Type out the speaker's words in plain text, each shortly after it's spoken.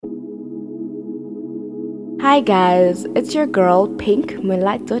Hi guys, it's your girl Pink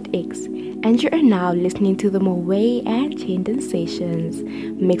Moonlight.x, and you are now listening to the Moe and Chandon sessions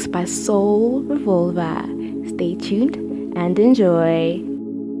mixed by Soul Revolver. Stay tuned and enjoy.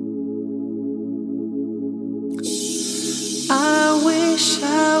 I wish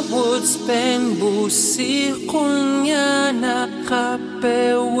I would spend busiku niya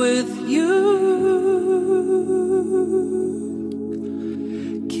nakape with you.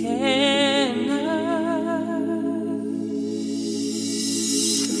 Can I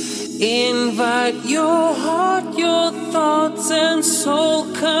invite your heart, your thoughts and soul?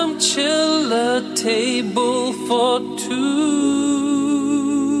 Come chill a table for two.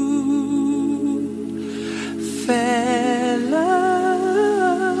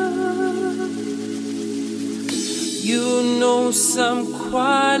 You know some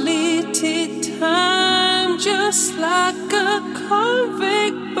quality time, just like a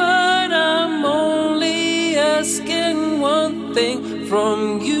convict, but I'm only asking one thing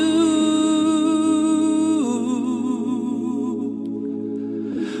from you.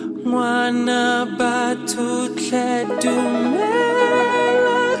 Wanna batutle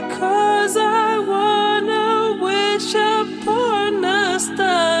dumela, 'cause I wanna wish upon a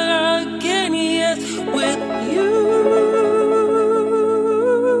star again, yes, with you.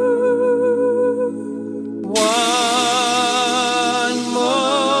 One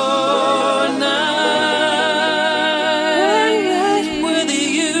more night with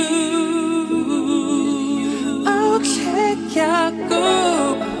you. Okay, go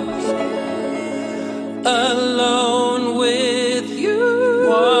alone with you.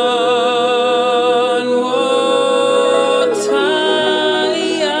 One more time.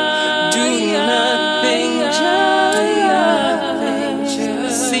 Do nothing,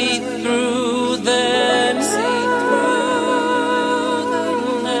 just see through the night.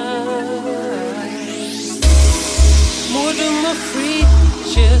 Free,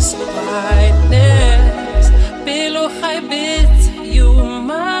 just quietness. Below high bits, you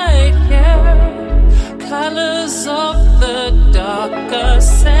might care. Colors of the dark are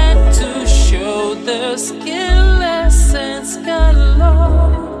set to show the skill essence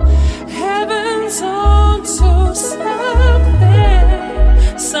galore. Heaven's on to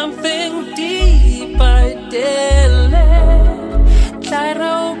something deep I delete.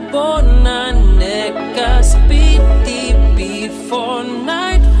 Claro bona neka speed deep before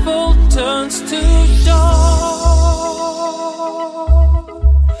nightfall turns to dawn.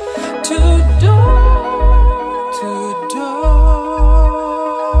 To dawn, to dawn,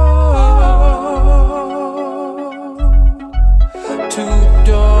 to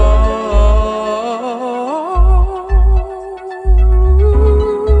dawn.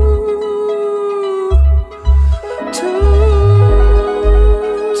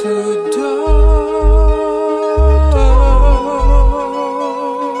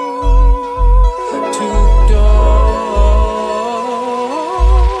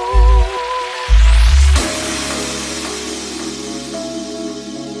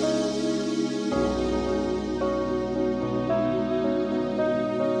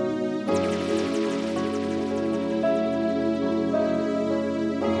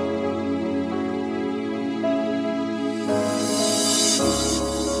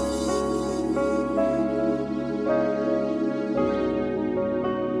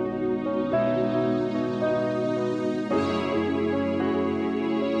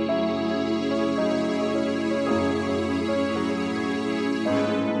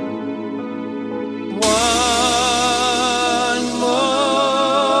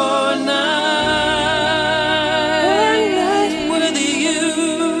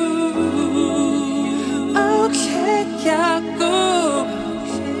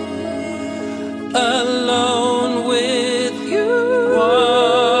 Alone with you.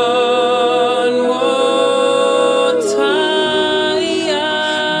 One more time.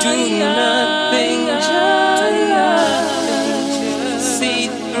 Do nothing, just see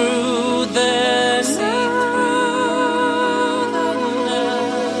through the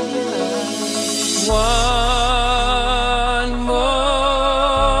night. One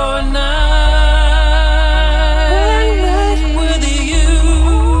more night with you.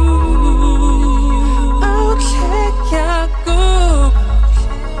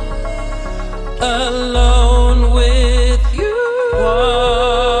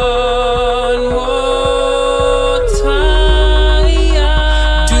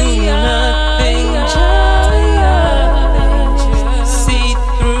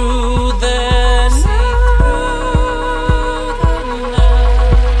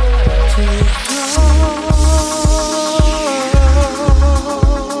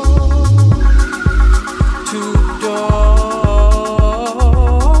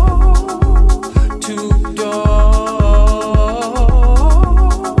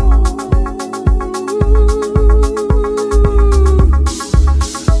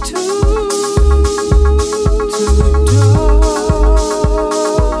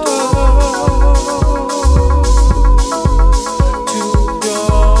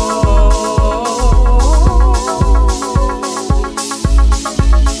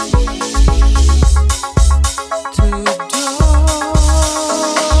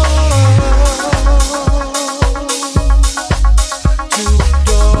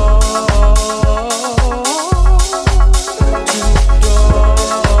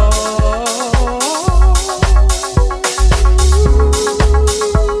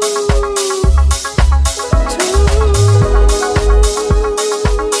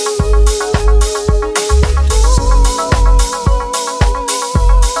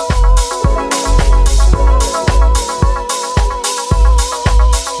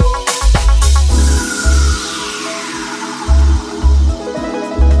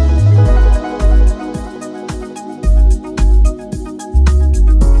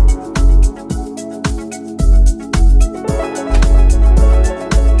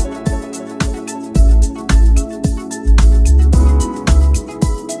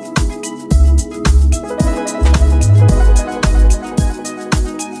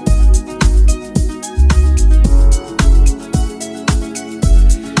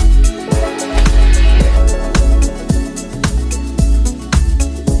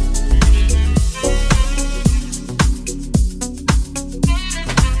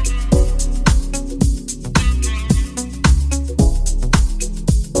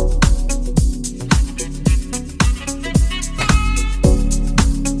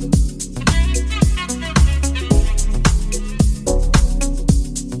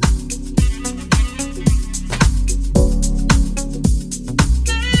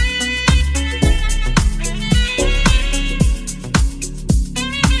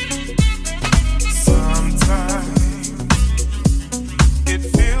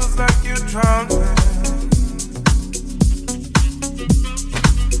 drowning.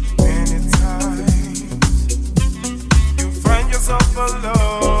 Many times you find yourself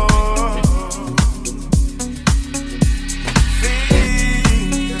alone,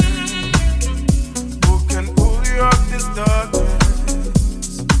 thinking who can pull you out this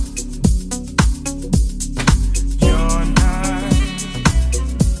darkness. Your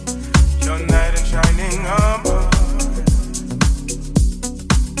night and shining armor.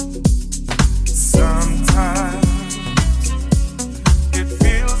 Sometimes it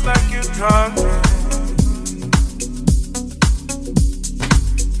feels like you're drowning.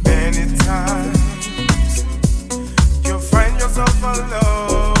 Many times you find yourself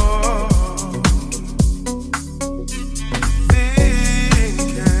alone,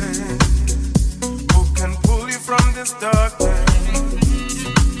 thinking who can pull you from this darkness.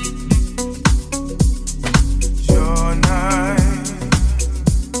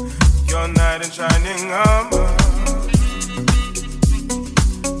 Your night and shining armor.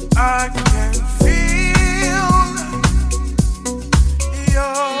 I can feel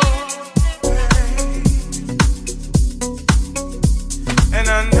your pain, and I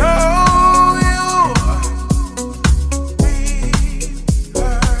know you feel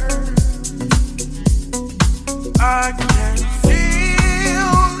hurt. I can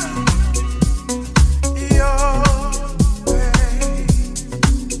feel your pain,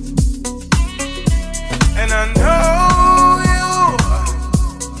 and I know you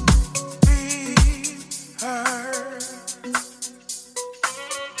feel hurt.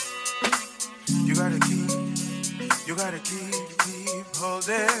 You gotta keep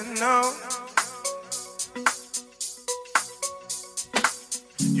holding on.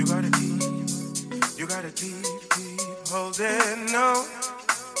 You gotta keep holding on.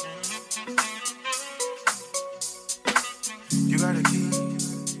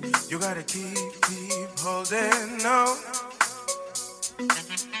 You gotta keep holding on.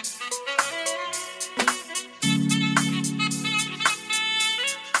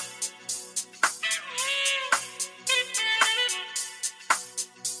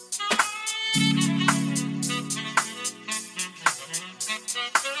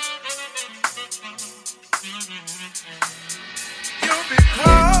 You'll be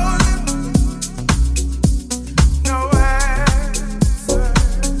calling, no answer.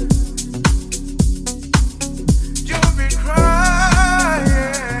 You'll be crying,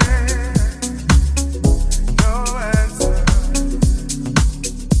 no answer.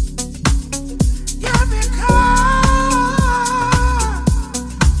 You'll be calling,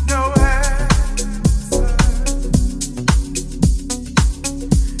 no answer.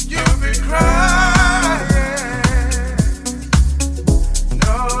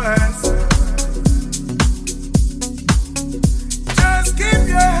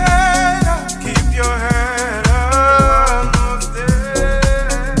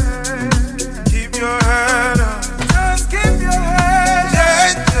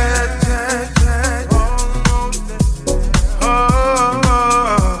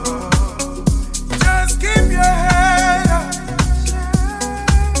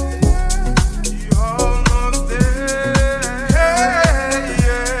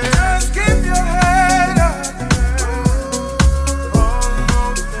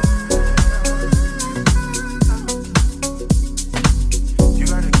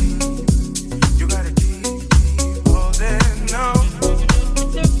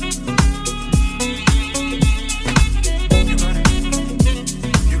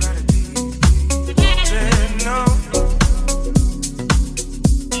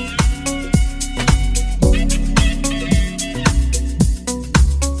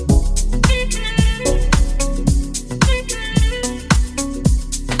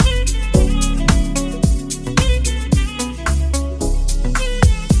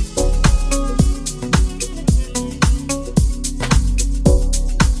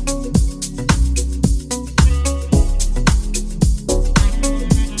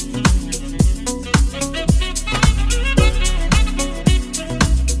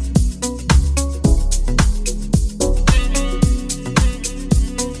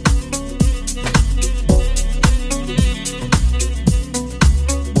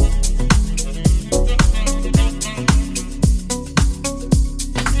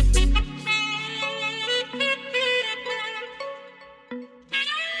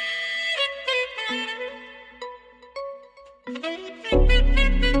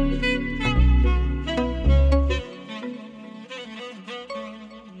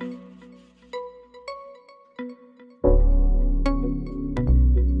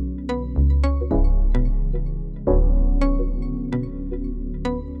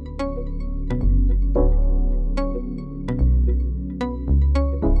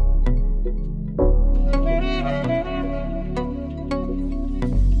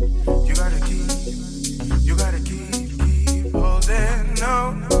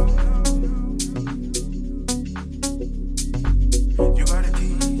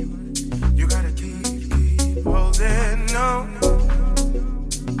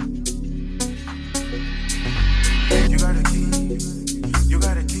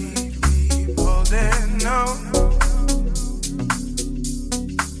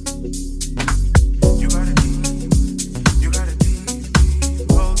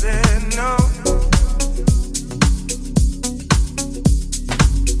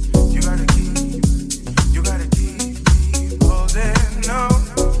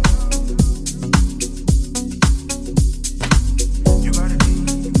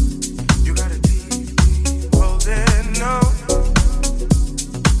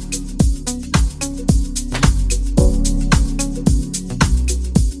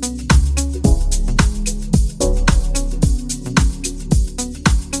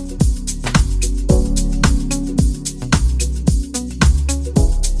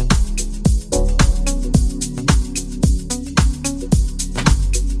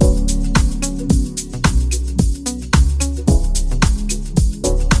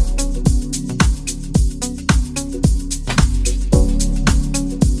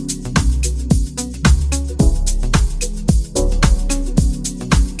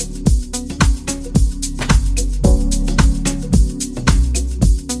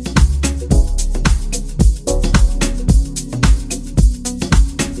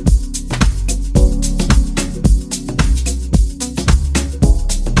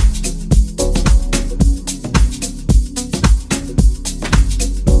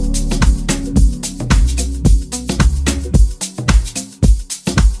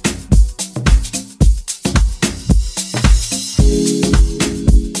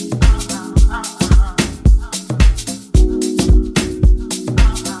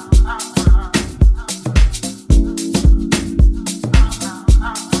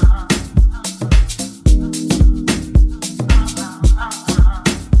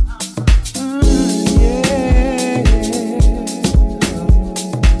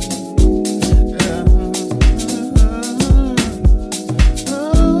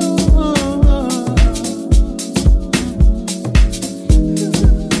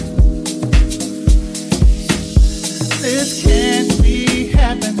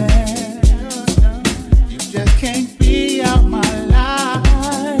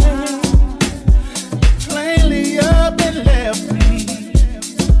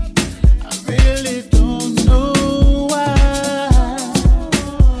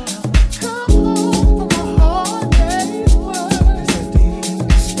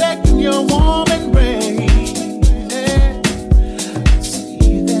 your warm embrace. Yeah.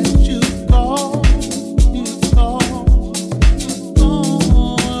 See that you go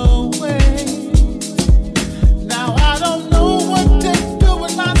away. Now I don't know what to do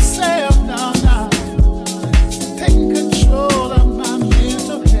with myself now. Taking control of my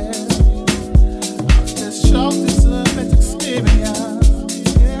mental health. Let's chalk this up as experience.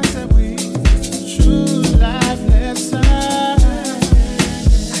 Yes, that we true life lesson. I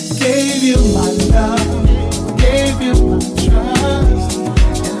gave you my love, gave you my trust,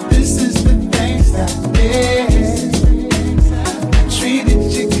 and this is the things I did. I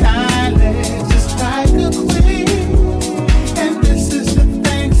treated you kindly, just like a queen, and this is the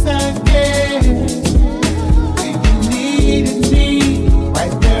things I gave. When you needed me,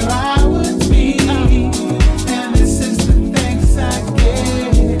 right there I would be, and this is the things I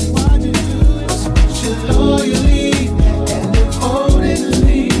gave. What you do is put your loyally and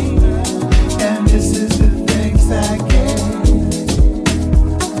devotedly, and this is the things I gave.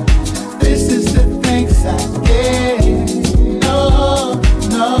 This is the things I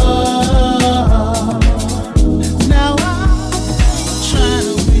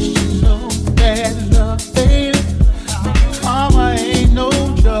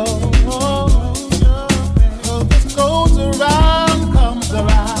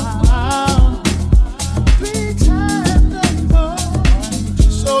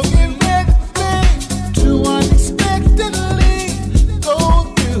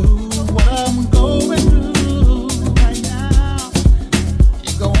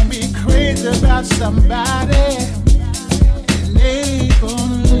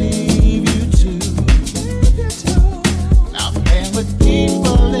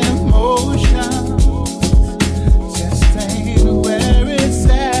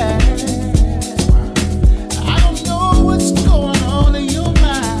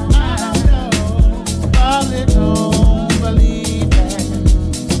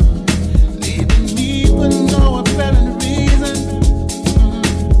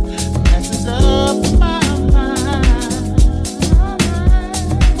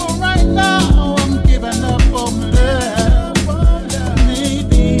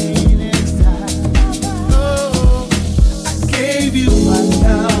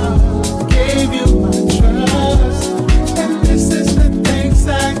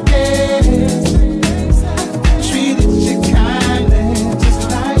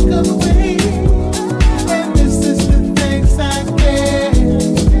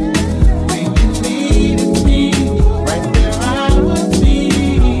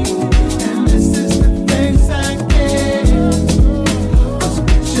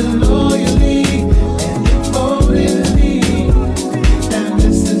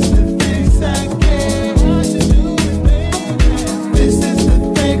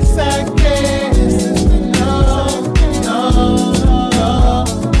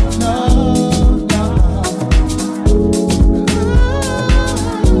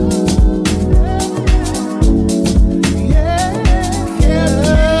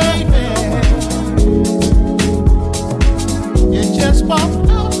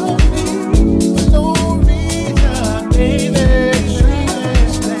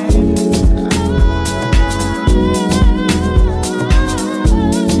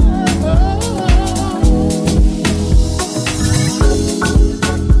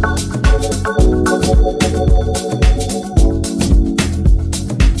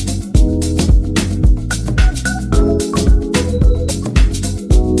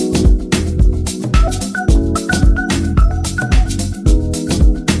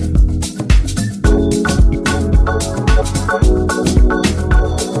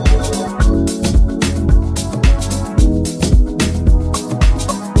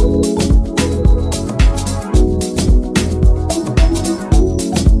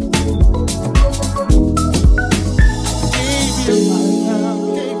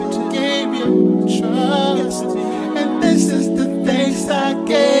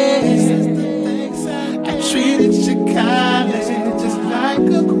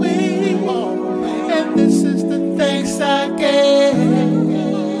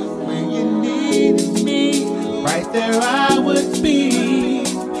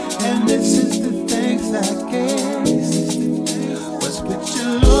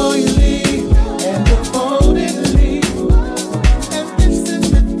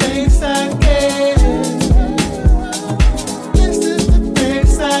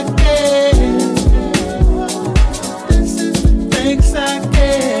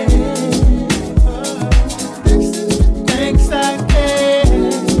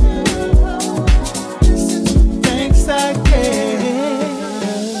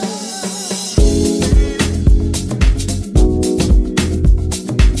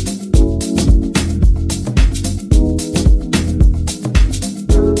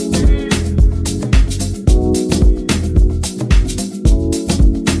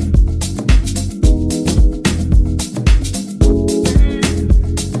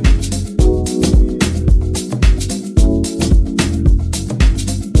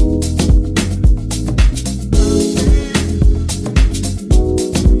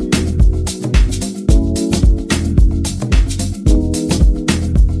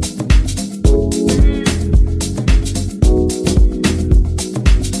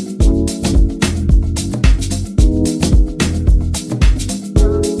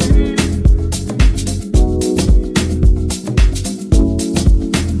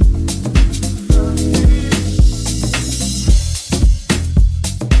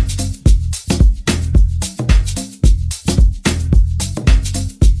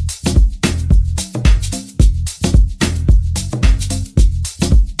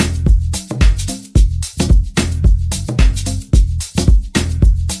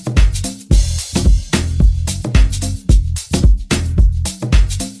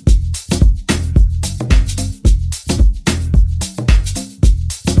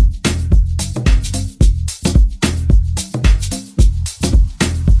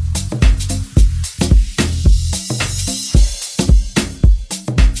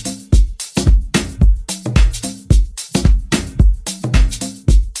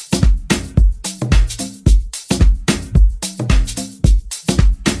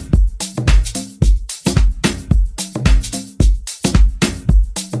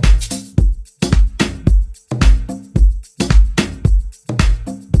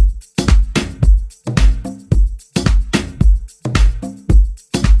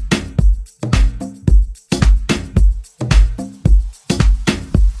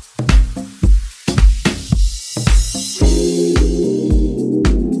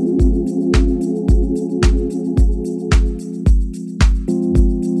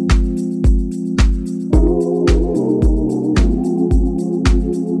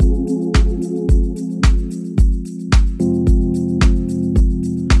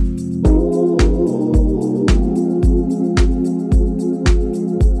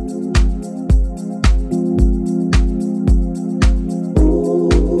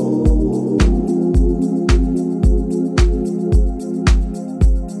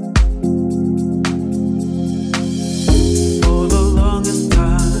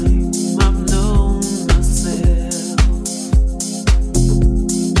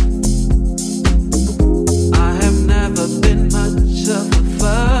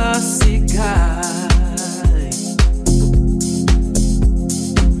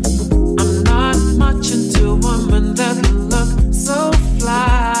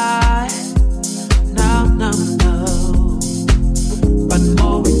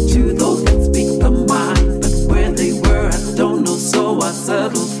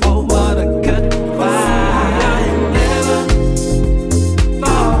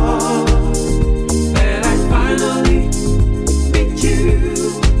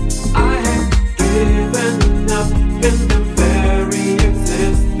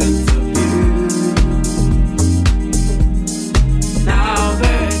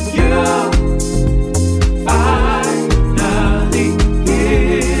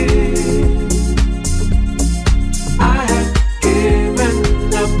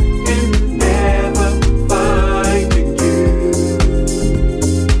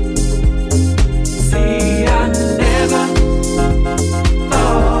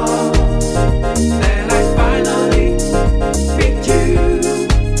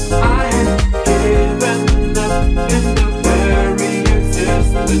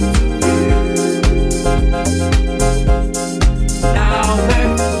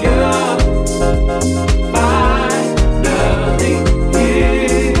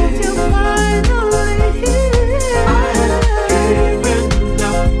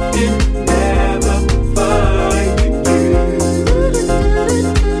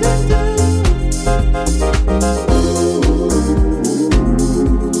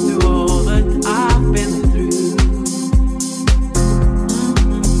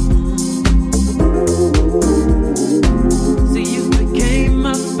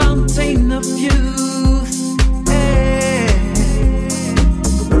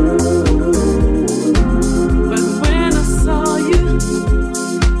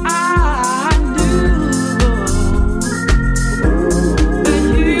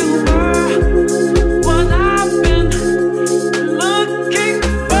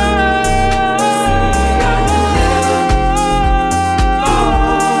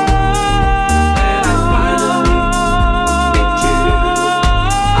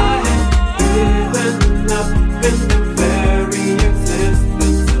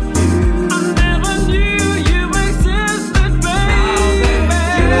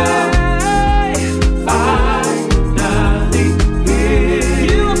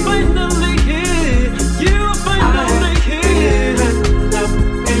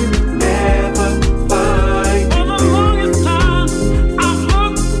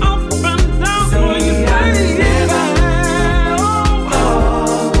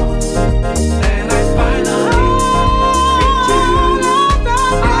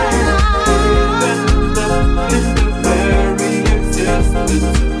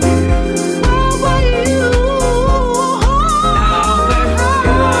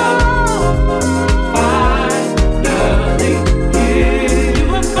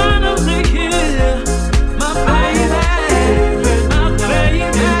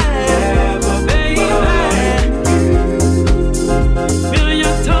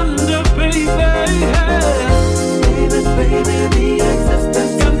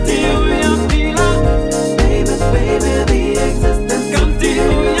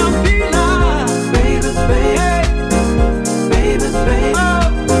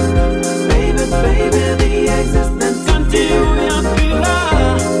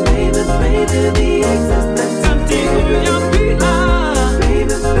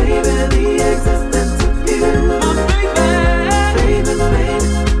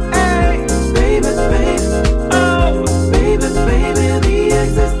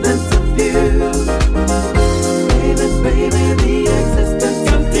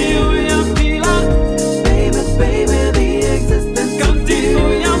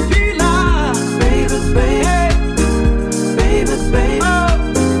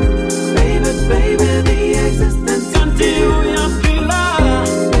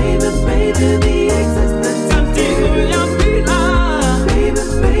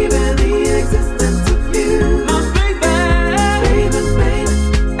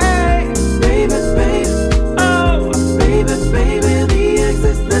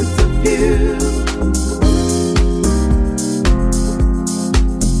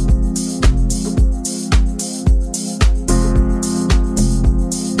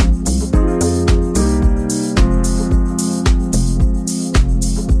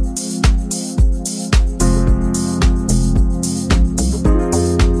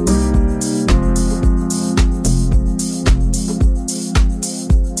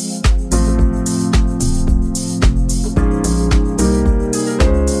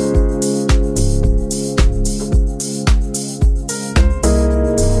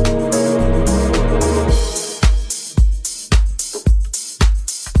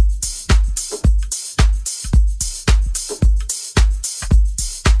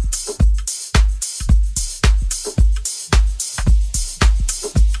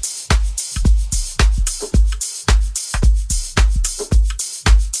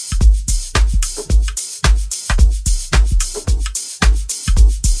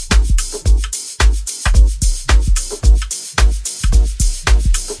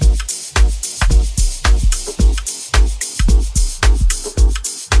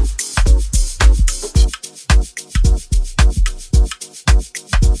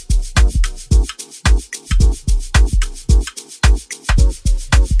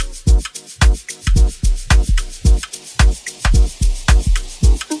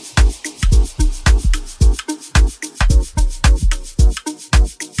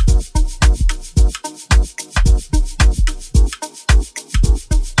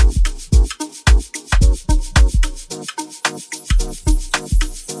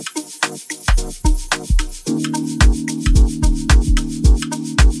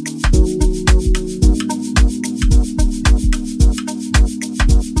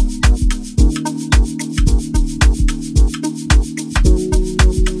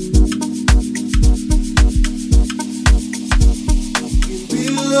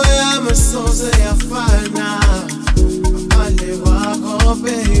yami soze yafana ngaphandle kwakho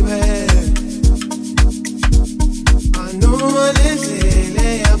baby. Anoma lendlela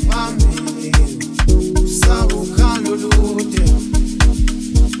yaphambili usawukhalo lude.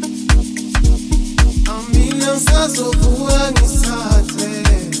 Amina ngisazovuka ngisathe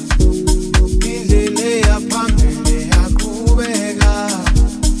indlela yaphambili yaqhubeka.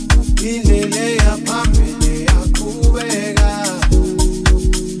 Indlela yaphambili yaqhubeka.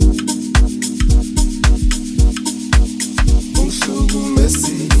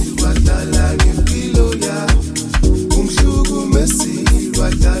 Umhlukumezile wadlala ngempilo yami. Umhlukumezile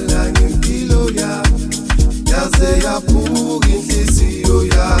wadlala ngempilo yami. Yaze yaphuka inhliziyo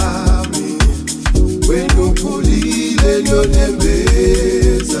yami. Wena uphulile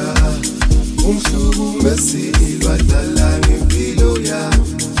nonembeza. Umhlukumezile wadlala ngempilo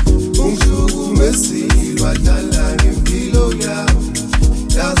yami. Umhlukumezile wadlala ngempilo yami.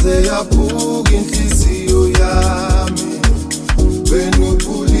 Yaze yaphuka inhliziyo yami. Wena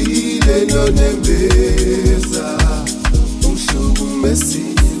uphulile nonembeza.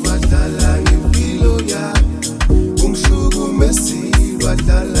 Umhlukumezile wadlala ngempilo yami. Umhlukumezile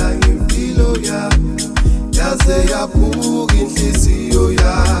wadlala ngempilo yami. Yaze yaphuka inhliziyo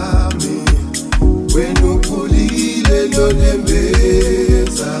yami. Wena uphulile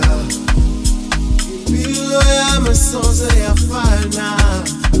nonembeza. Impilo yami soze yafana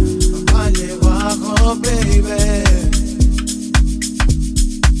ngaphandle kwakho baby.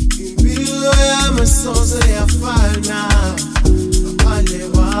 Impilo yami soze yafana ngaphandle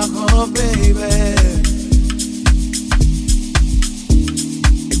kwakho baby.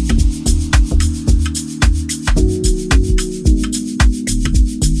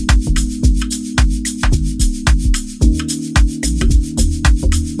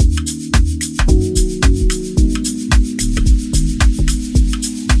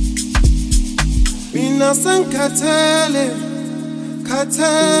 Mina sengikhathele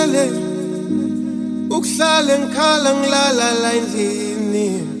ukuhlala ngikhala ngilala la endlini.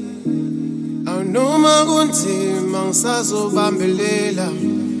 Awunoma kunzima ngisazobambelela.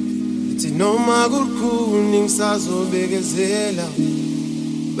 Ithi noma kukhuni ngisazobekezela.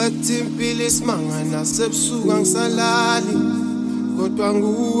 Bathi impilo isimanga nasebusuku angisalali. Kodwa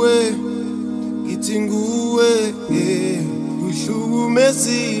nguwe ngithi nguwe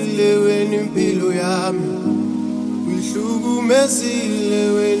uyihlukumezile wena impilo yami. Uyihlukumezile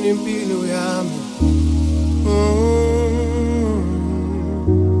wena impilo yami.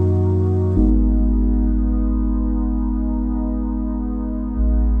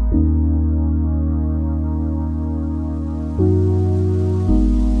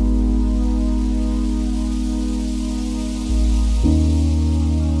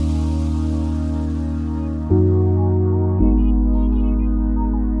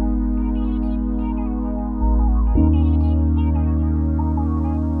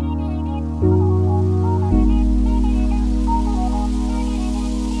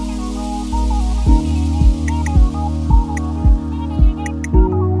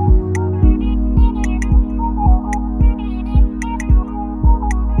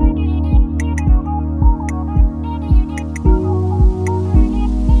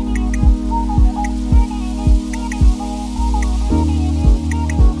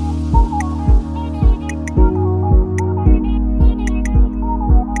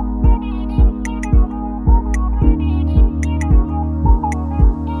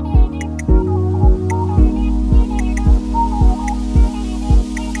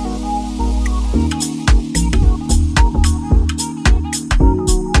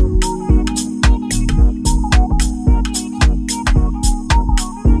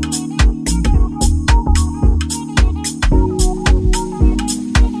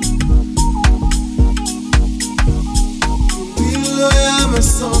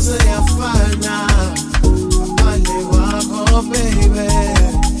 Soze yafana ngaphandle kwakho baby.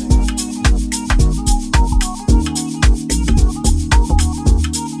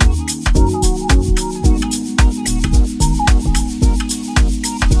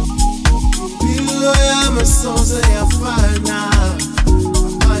 Impilo yami soze yafana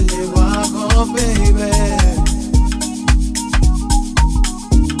ngaphandle kwakho baby.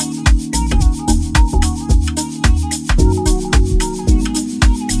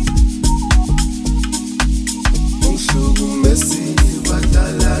 Umhlukumezile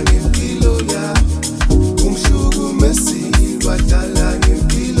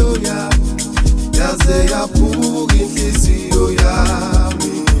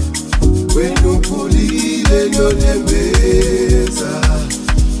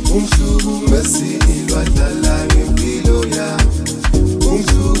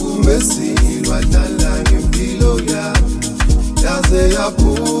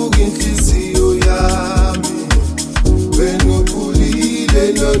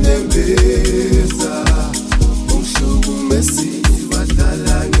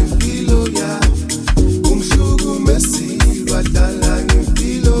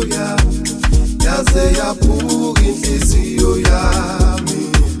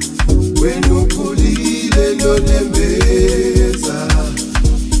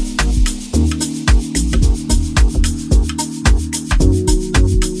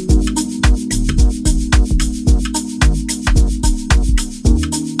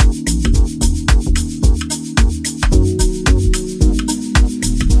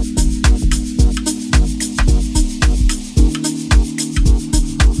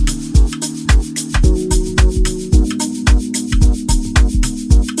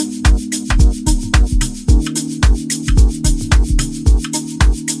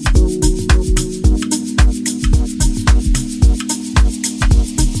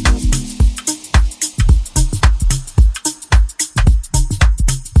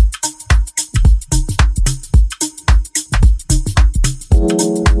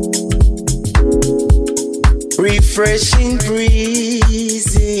refreshing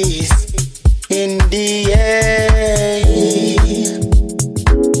breezes in the air.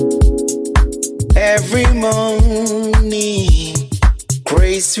 Every morning,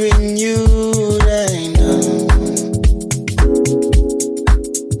 grace renewed, I know.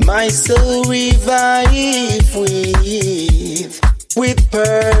 My soul revive with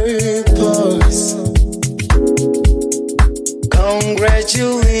purpose.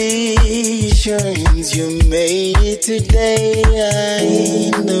 Congratulations, you made it today,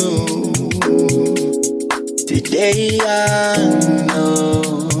 I know. Today I know.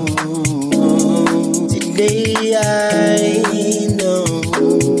 Today I know.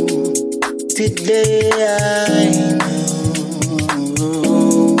 Today I know.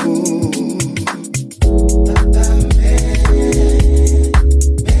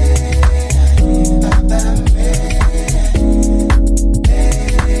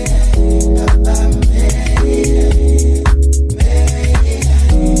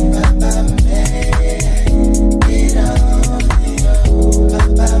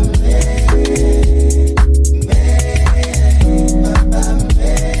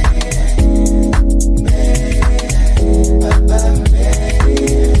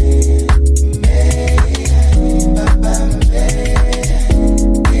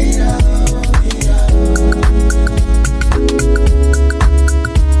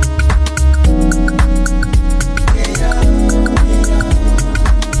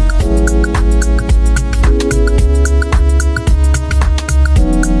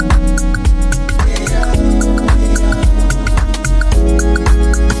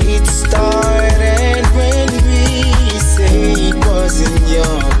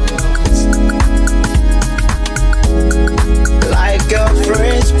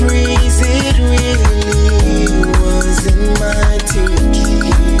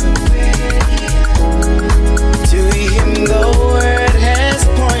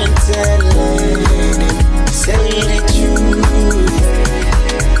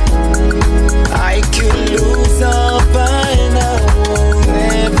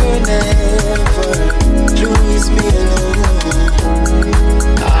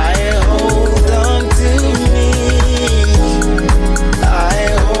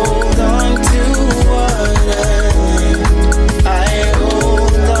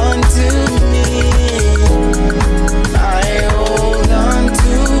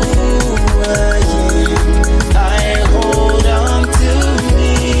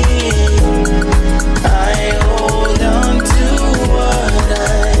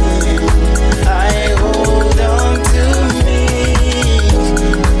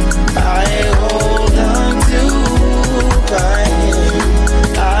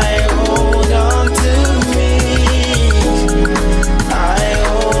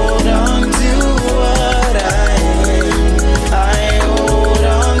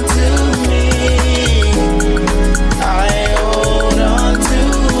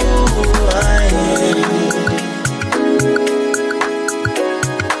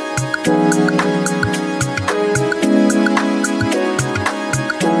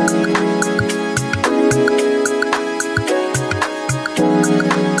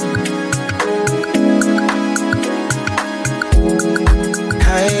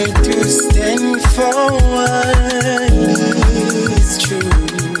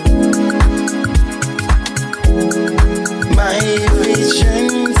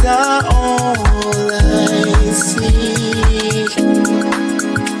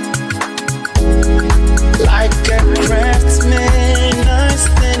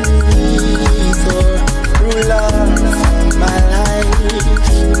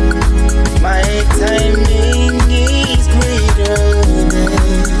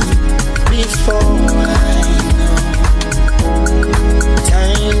 Before I know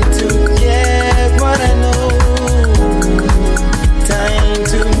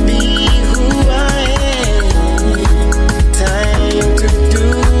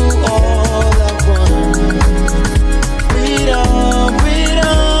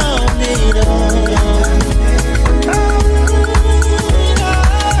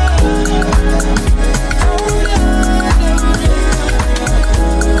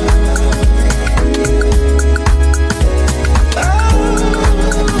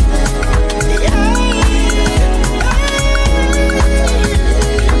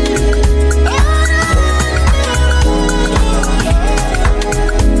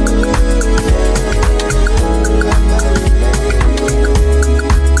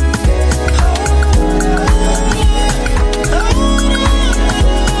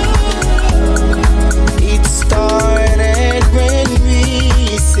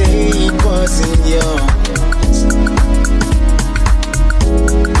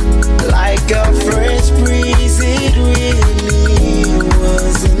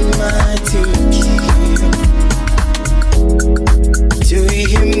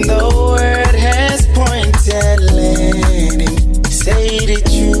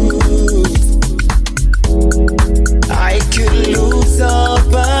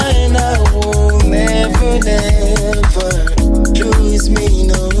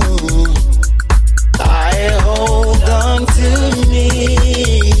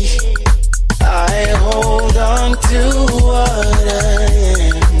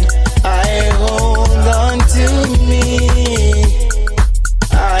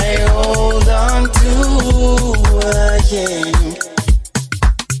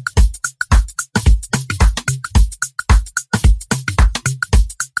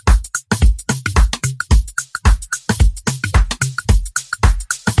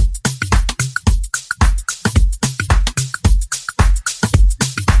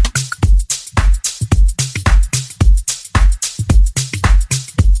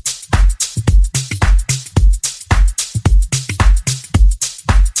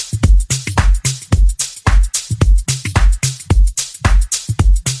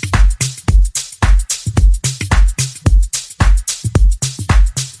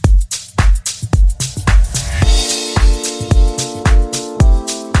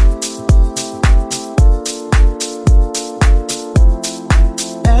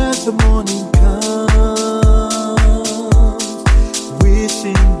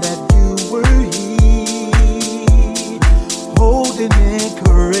and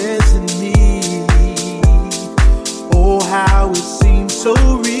caressing me. Oh, how it seems so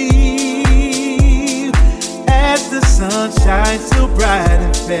real as the sun shines so bright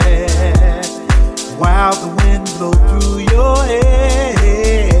and fair, while the wind blows through your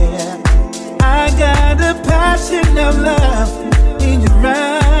hair. I got a passion of love in your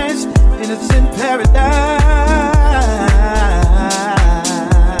eyes, and it's in paradise.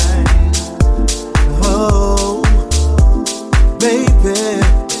 Oh, baby,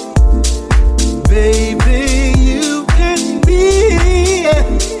 baby, you and me,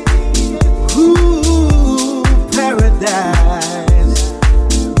 ooh, paradise.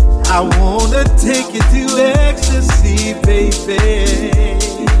 I wanna take you to ecstasy, baby.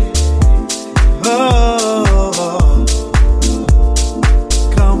 Oh,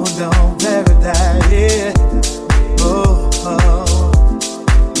 come on down, paradise, yeah. Oh, oh,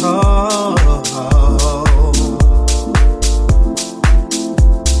 oh, oh.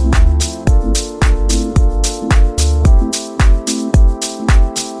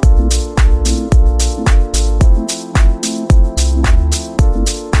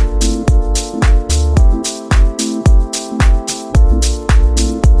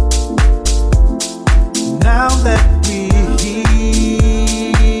 Now that we're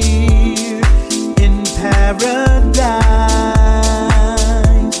here in paradise,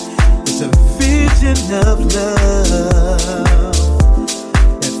 it's a vision of love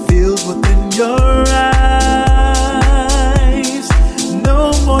that fills within your eyes. No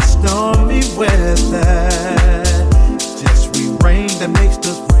more stormy weather, just sweet rain that makes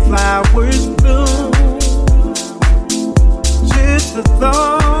the flowers bloom. Just the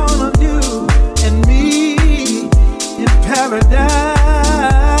thought of you and me in paradise.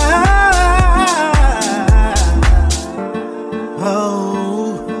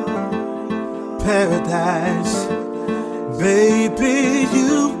 Oh, paradise. Baby,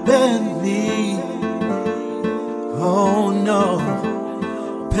 you and me. Oh no,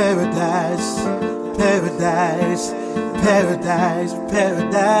 paradise, paradise, paradise,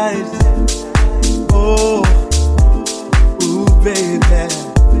 paradise. Oh, ooh, baby.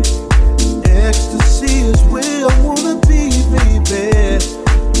 Ecstasy is where I wanna be, baby.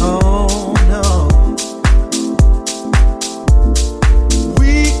 Oh no,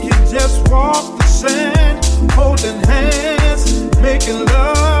 we can just walk the sand, holding hands, making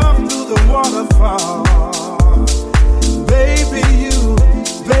love through the waterfall. Baby, you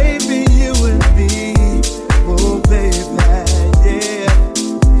and me. Oh, baby, yeah.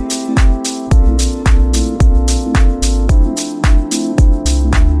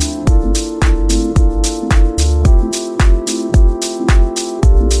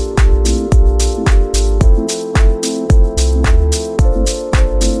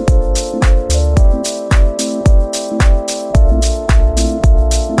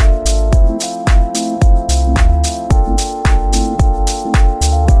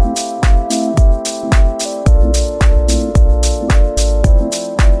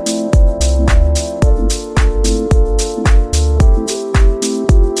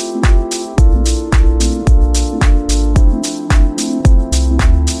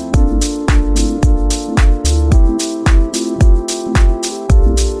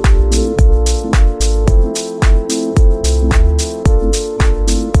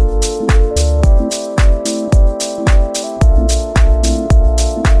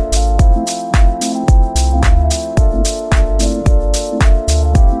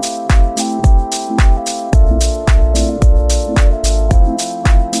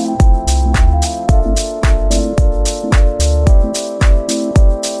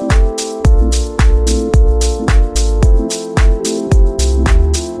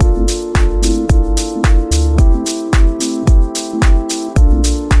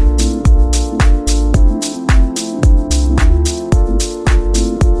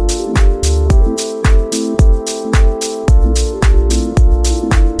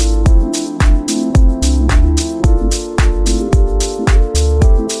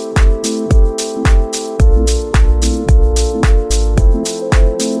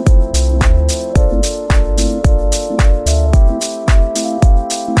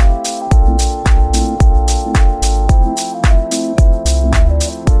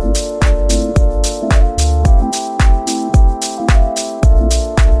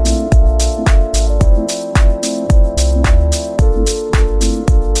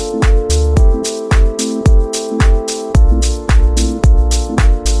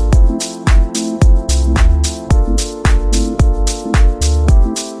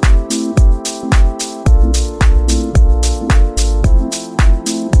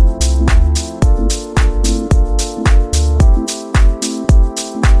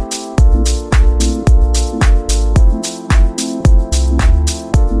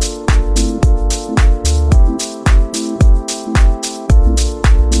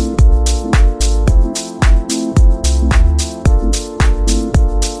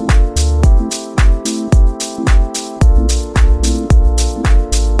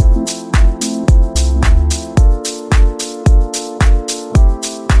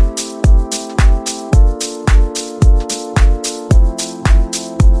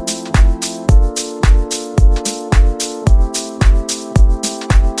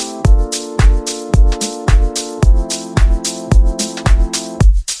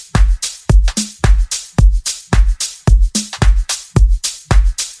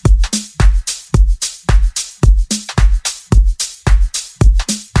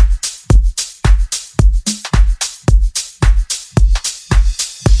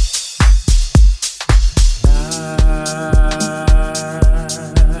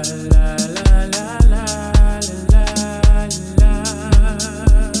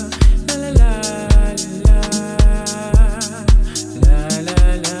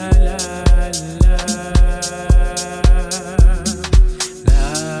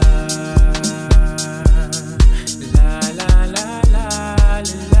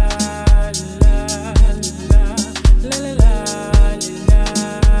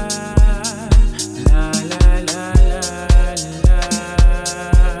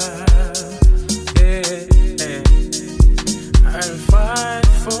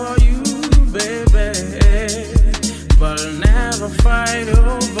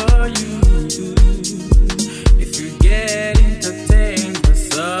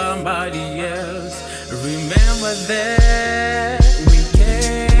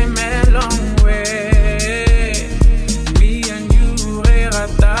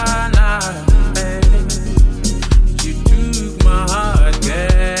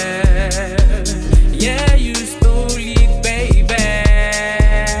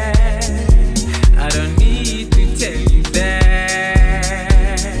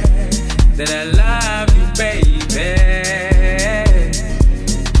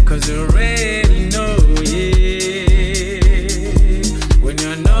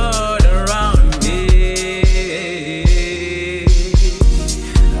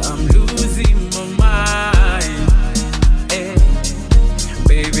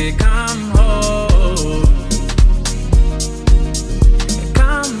 baby, come home.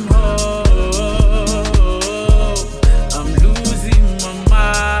 Come home. I'm losing my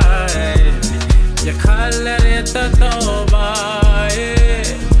mind. Ya khalareta toba,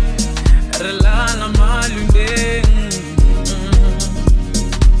 relala malundeng.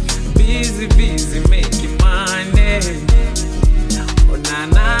 Busy making money.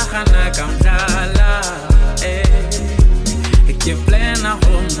 Onana khana kamdala, que plena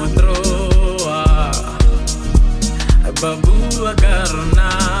como droga. Babu agarna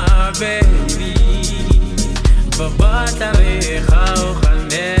baby, babata reja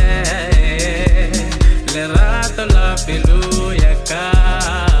ojane, le rato la peluya ka.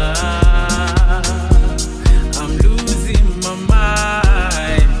 I'm losing my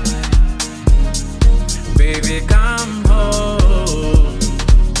mind, baby come home,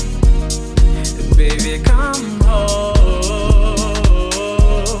 baby come home.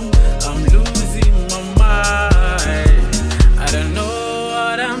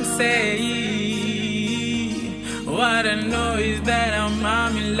 What I know is that I'm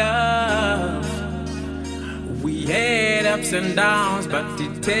in love. We had ups and downs, but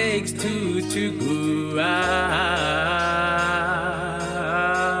it takes two to go out.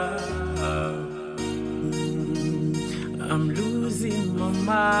 I'm losing my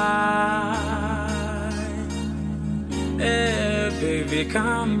mind. Hey, baby,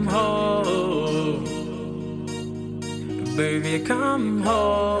 come home. Baby, come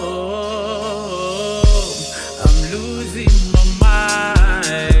home. Losing my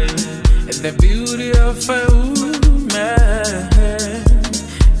mind. The beauty of a woman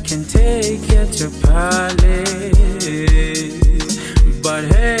can take you to palace, but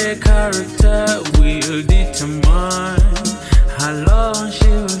her character will determine how long she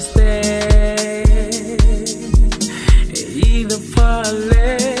will stay in the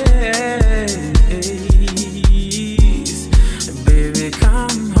palace. Baby,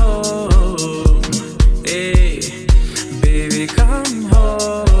 come home. Hey. Baby, come home.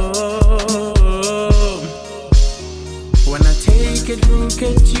 When I take a look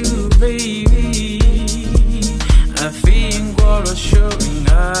at you, baby, I think what I'm showing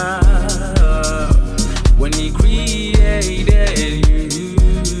up. When he created you,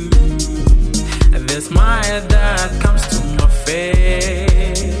 the smile that comes to my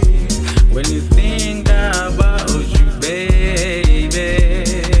face when you think about you, baby.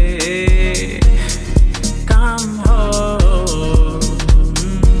 Come home.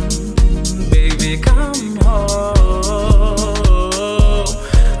 Come home.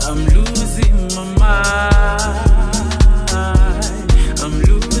 I'm losing my mind. I'm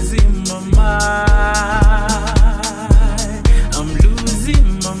losing my mind. I'm losing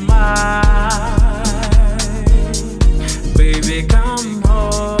my mind.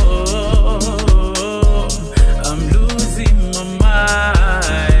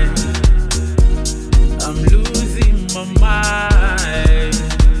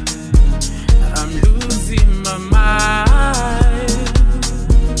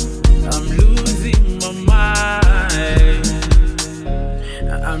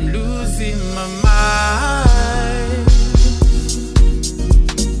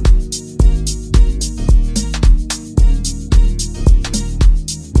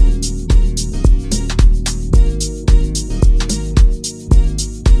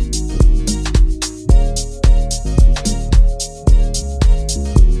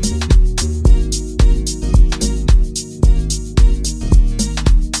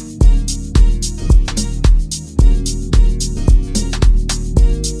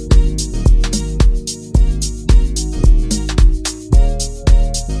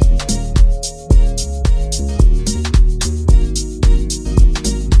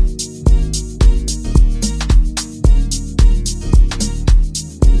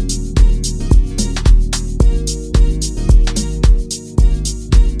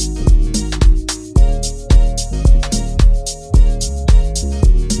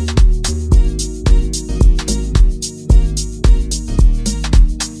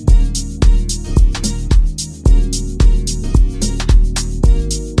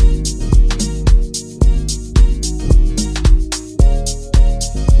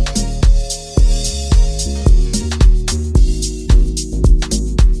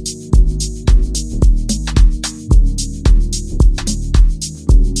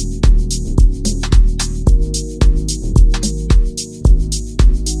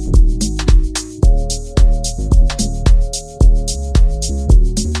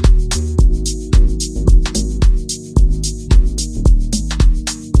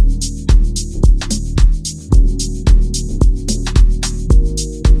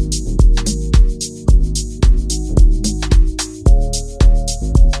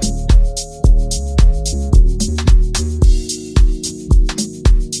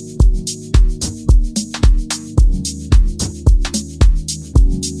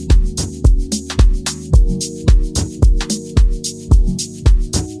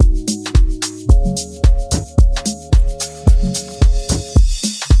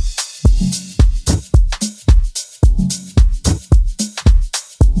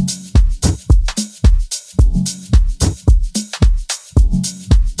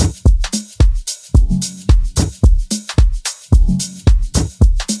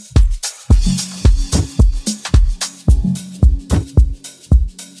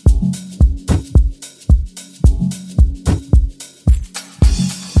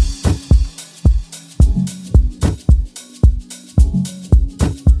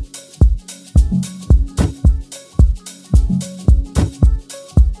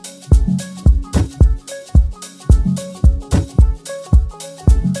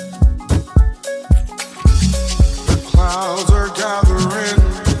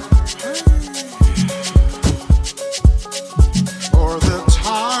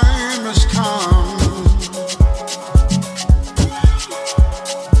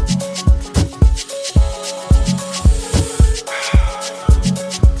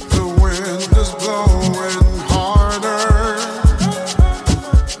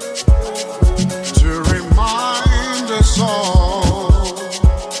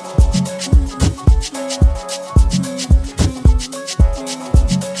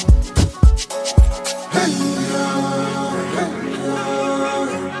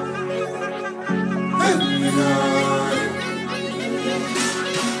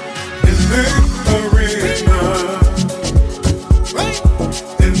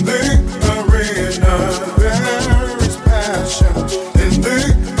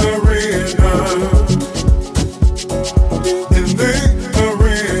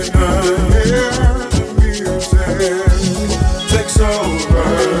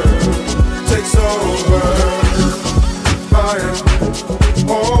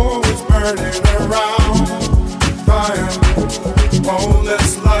 Oh, it's burning around. Fire. Oh,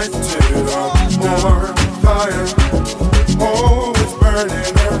 let's light it up more. Fire. Oh, it's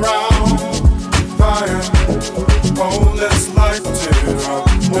burning around. Fire. Oh, let's light it up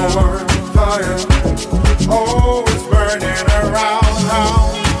more. Fire. Oh, it's burning around,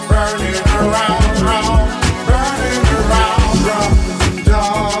 burning around, burning around,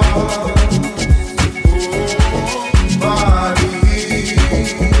 dark. Bodies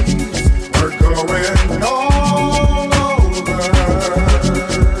are going all over,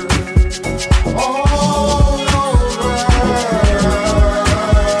 all over.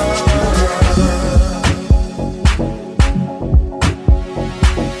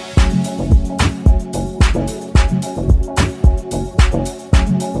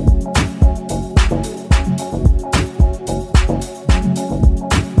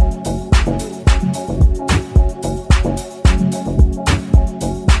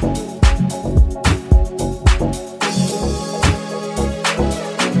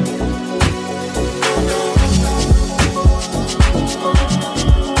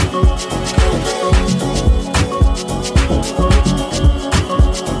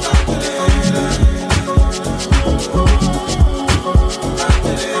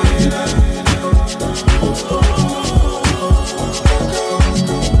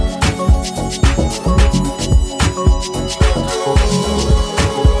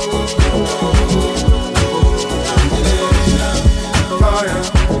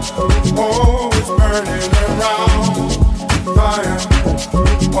 Oh, it's burning around. Fire.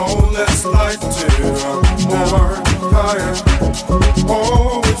 Oh, let's light it up more. Fire.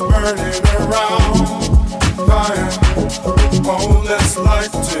 Oh, it's burning around. Fire. Oh, let's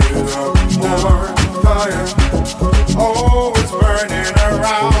light it